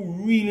if you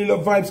really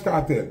love Vibes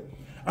Cartel?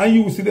 And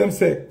you see them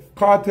say,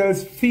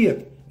 Cartel's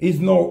fate is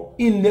now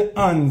in the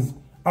hands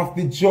of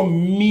the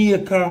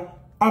Jamaica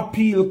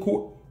Appeal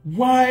Court.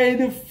 Why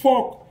the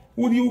fuck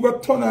would you go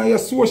turn on your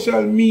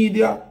social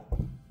media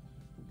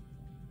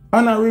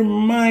and I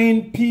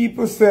remind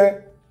people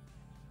say,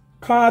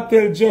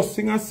 Cartel just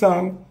sing a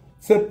song,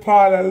 say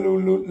Paula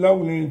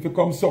Lewelyn to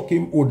come suck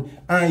him wood.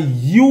 And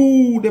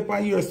you,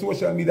 on your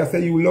social media,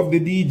 say you love the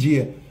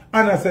DJ.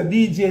 And I said,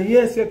 DJ,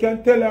 yes, you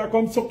can tell her,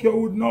 come suck your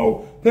wood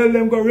now. Tell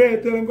them go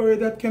right,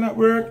 that cannot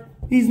work.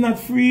 He's not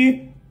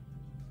free.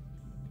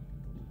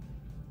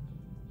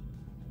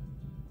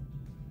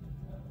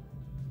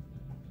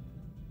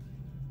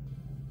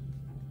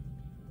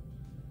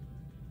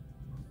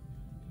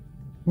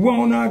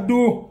 What not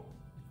do?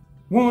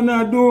 What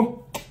not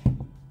do?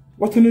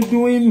 What are you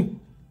doing?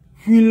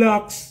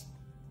 Relax.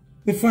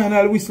 The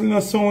final whistle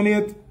not sound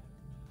yet.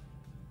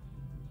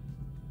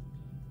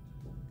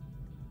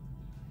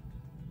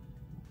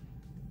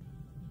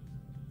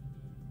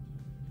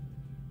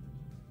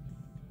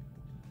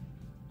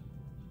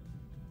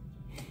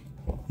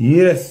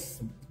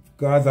 Yes,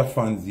 Gaza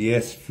fans,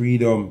 yes,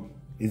 freedom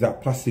is a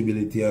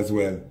possibility as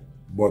well.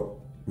 But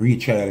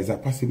retrial is a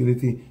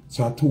possibility.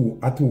 So a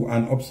two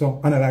and up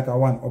so. And I like a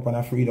one up and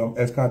a freedom.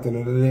 Else cartel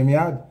of the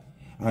yard.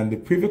 And the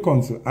Privy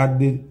Council had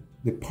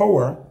the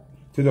power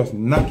to just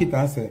knock it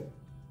and say,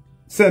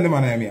 send them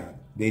on the yard.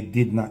 They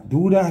did not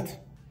do that.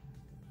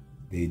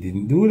 They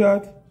didn't do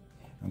that.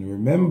 And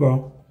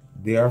remember,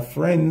 they are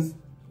friends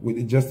with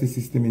the justice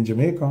system in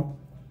Jamaica.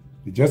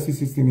 The justice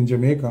system in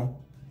Jamaica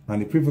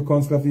and the Privy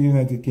Council of the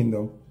United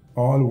Kingdom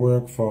all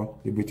work for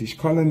the British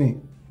colony.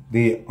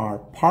 They are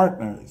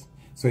partners.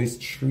 So it's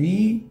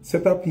 3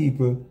 set of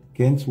people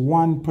against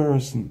 1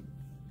 person.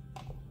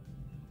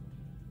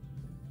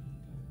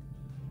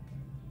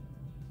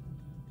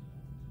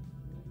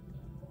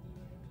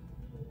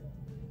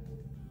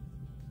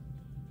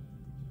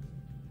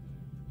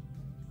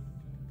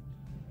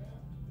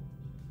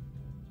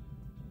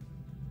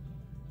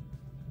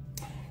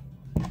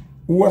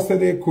 Who said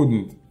they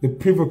couldn't? The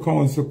Privy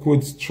Council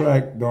could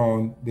strike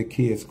down the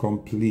case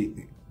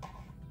completely.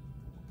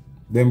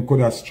 Them could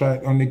have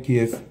struck on the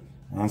case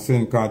and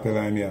send cartel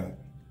on here.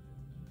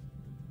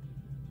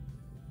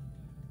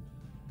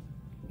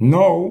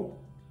 Now,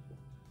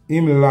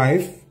 him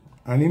life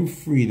and him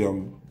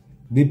freedom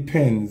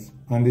depends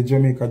on the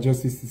Jamaica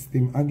justice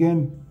system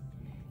again.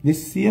 The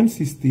same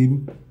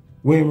system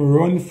where him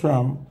run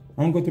from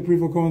and go to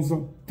Privy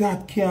Council.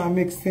 That can't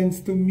make sense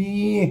to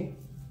me.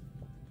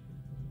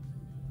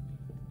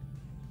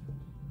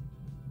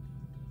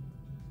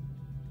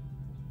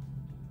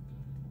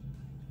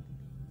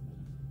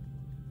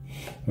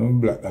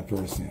 Don't block that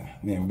person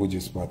named Buju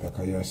Sparta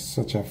because you're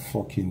such a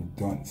fucking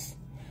dunce.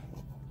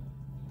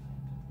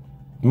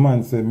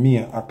 Man said me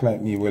act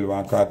like me will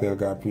want cartel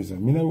go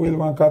prison. Me no will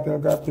want cartel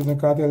go prison.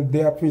 Cartel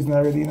they are prison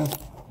already, you know.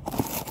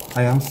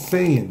 I am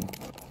saying,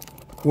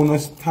 wanna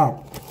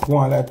stop.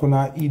 One like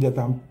wanna eat that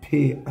and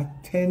pay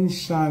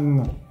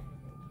attention.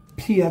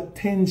 Pay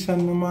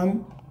attention,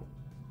 man.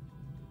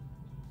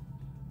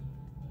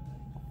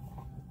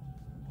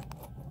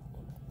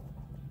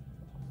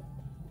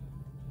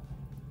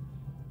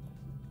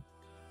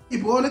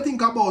 If you only think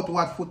about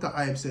what Foota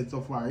Hype said so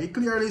far, he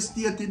clearly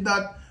stated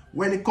that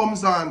when it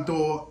comes on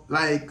to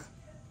like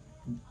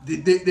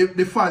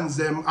the fans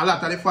them, a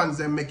lot of the fans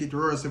them make it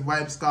worse, the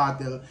Vybz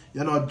Kartel,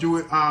 you know,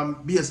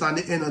 based on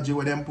the energy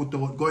where them put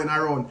out, going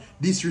around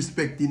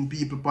disrespecting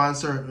people on a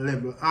certain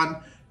level. And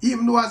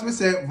even though as we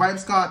say,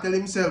 Vybz Kartel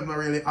himself not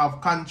really have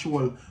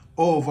control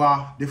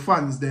over the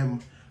fans them.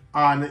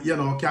 And, you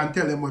know, can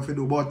tell them what to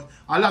do. But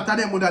a lot of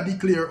them would have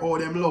declared how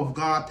them love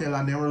Cartel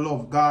and them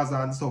love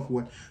Gaza and so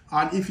forth.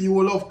 And if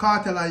you love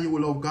Cartel and you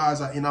love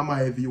Gaza, in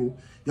my view,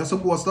 you're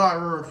supposed to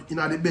work in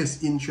the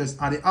best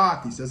interest of the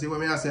artist. You see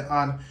what I say?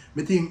 And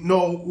I think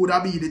now would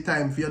have be the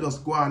time for you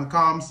just go and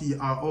calm, see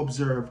and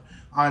observe.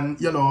 And,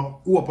 you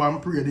know, hope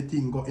and pray the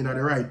thing go in the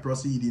right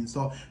proceeding.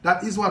 So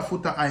that is what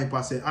Foota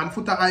Hype said. And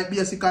Foota Hype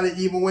basically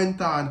even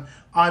went on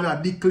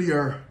and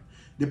declare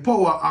the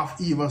power of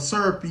even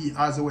Sir P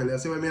as well. You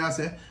see what I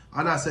say?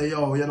 And I say,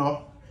 yo, you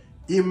know,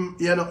 him,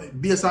 you know,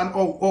 based on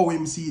how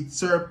him see it,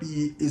 Sir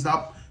P is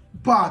a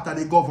part of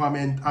the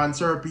government and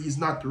Sir P is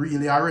not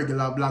really a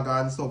regular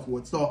blogger and so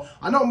forth. So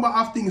a number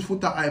of things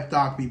Foota Hype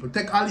talk, people.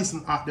 Take a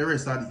listen at the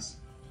rest of this.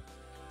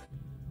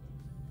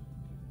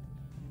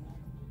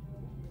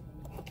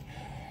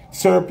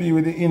 Sir P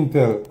with the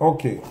intel.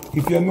 Okay.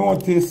 If you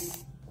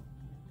notice,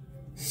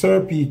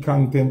 Sir P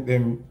content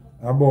them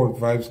about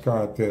Vybz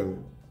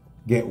Kartel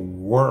get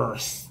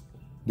worse.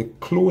 The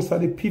closer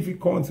the Privy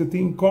Council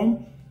thing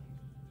come,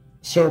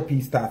 Sir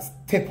P starts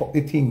step up the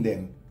thing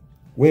then.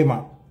 Where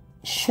man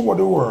show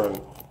the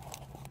world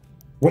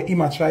where he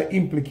might try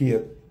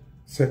implicate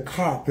say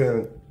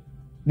cartel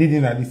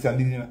didn't this and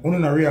didn't. I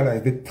don't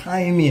realize the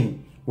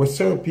timing where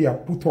Sir P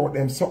put out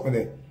them something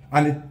there.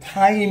 And the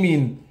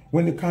timing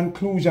when the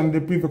conclusion of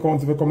the Privy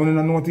Council will come on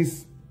and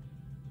notice.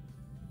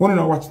 I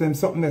don't watch them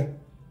something there.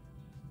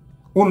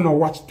 I don't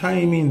watch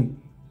timing.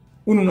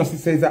 I don't know if it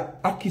says an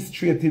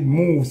orchestrated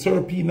move.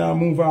 Sir P now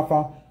move off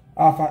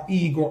a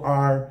ego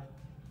or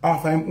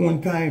off him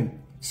own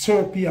time.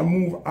 Sir P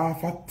move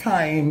off a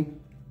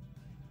time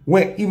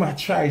where he might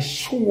try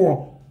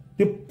show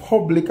the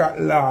public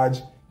at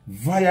large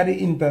via the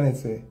internet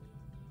say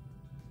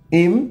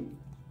him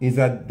is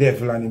a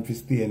devil and him for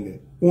staying there.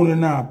 Only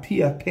now pay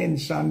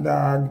attention,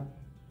 dog.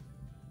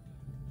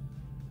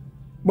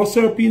 But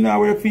Sir P now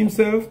work for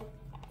himself.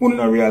 Only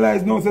now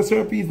realize now that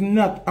Sir P is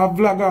not a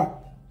vlogger.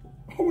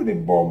 How would the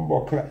bomb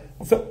buckle?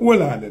 So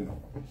hold on then.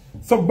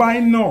 So by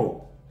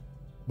now,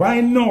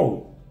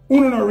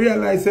 who don't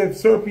realize that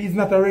Sir P is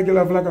not a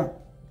regular vlogger?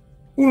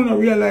 Who don't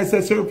realize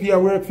that Sir P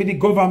work for the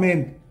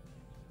government?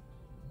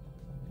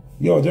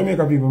 Yo,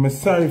 Jamaica people, I'm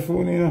sorry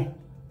for you, know.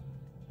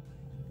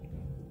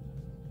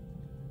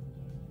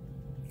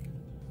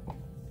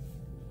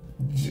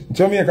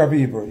 Jamaica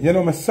people, you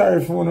know, I'm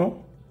sorry for you,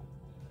 know.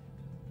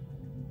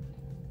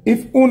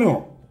 If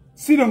Uno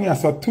sit down here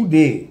so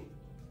today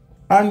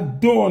and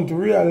don't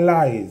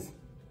realize,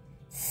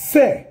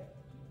 say,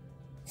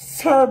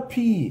 Sir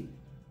P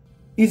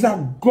He's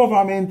a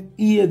government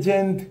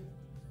agent.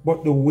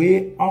 But the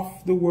way of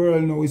the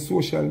world now is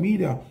social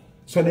media.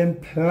 So then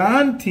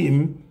plant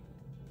him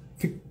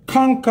to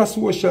conquer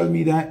social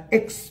media and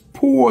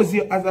expose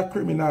you as a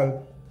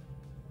criminal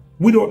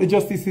without the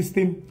justice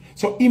system.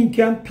 So him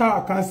can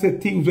talk and say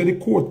things where the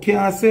court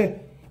can't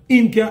say.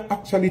 Him can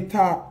actually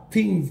talk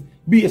things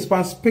based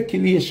on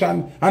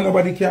speculation and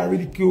nobody can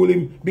ridicule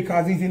him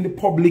because he's in the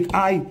public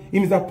eye.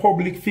 Him is a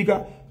public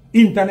figure.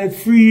 Internet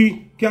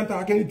free. Can't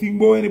talk anything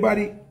about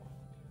anybody.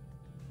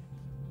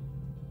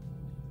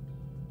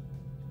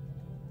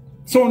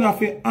 So now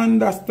if you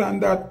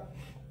understand that,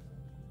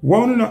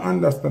 one not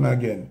understand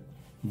again,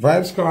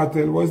 Vybz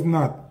Kartel was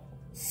not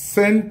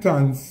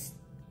sentenced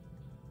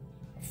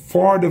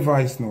for the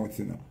voice notes,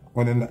 you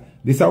know.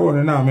 This I want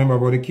to now remember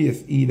about the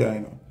case either, you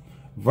know.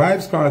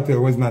 Vybz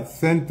Kartel was not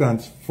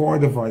sentenced for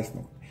the voice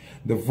note.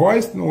 The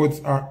voice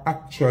notes are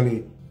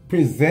actually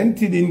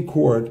presented in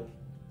court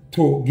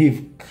to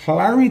give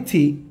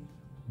clarity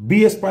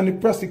based on the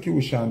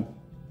prosecution.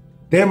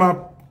 Them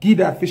are give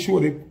that for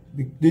sure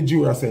the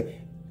juror say,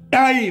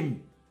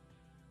 him.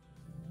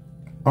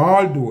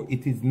 Although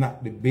it is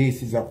not the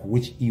basis of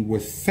which he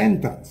was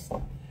sentenced.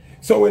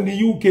 So when the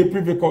UK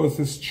Privy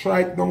Council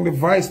strike down the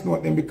voice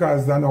note then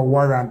because there's no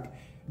warrant,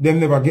 them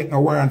never get no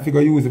warrant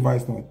figure use the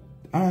voice note.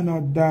 And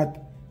not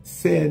that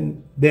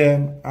send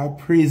them a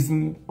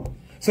prison.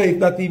 So if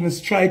that even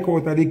strike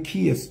out of the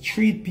case,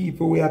 treat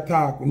people we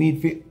attack, we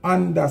need to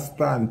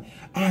understand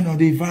and no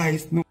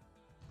device no.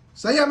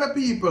 So yeah, my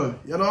people,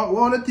 you know,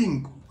 one of the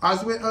things,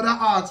 as we other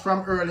asked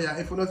from earlier,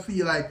 if you don't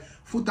feel like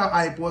Foota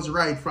hype was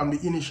right from the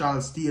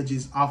initial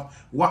stages of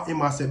what he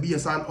must say,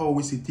 based on how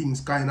we see things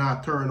kind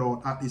of turn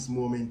out at this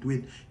moment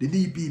with the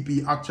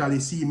DPP actually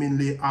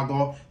seemingly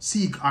go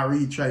seek a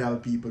retrial,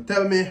 people.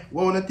 Tell me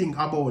what you think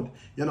about,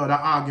 you know, the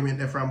argument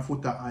there from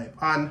Foota hype.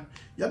 And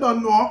you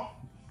don't know,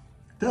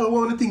 tell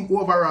what you think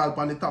overall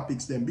on the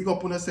topics then. Big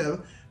up on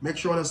yourself. Make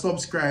sure you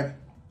subscribe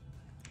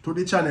to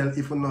the channel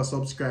if you're not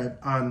subscribed.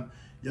 And,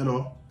 you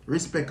know,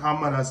 respect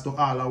and manners to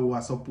all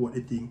who support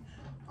the thing.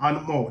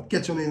 And more.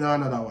 Catch you in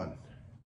another one.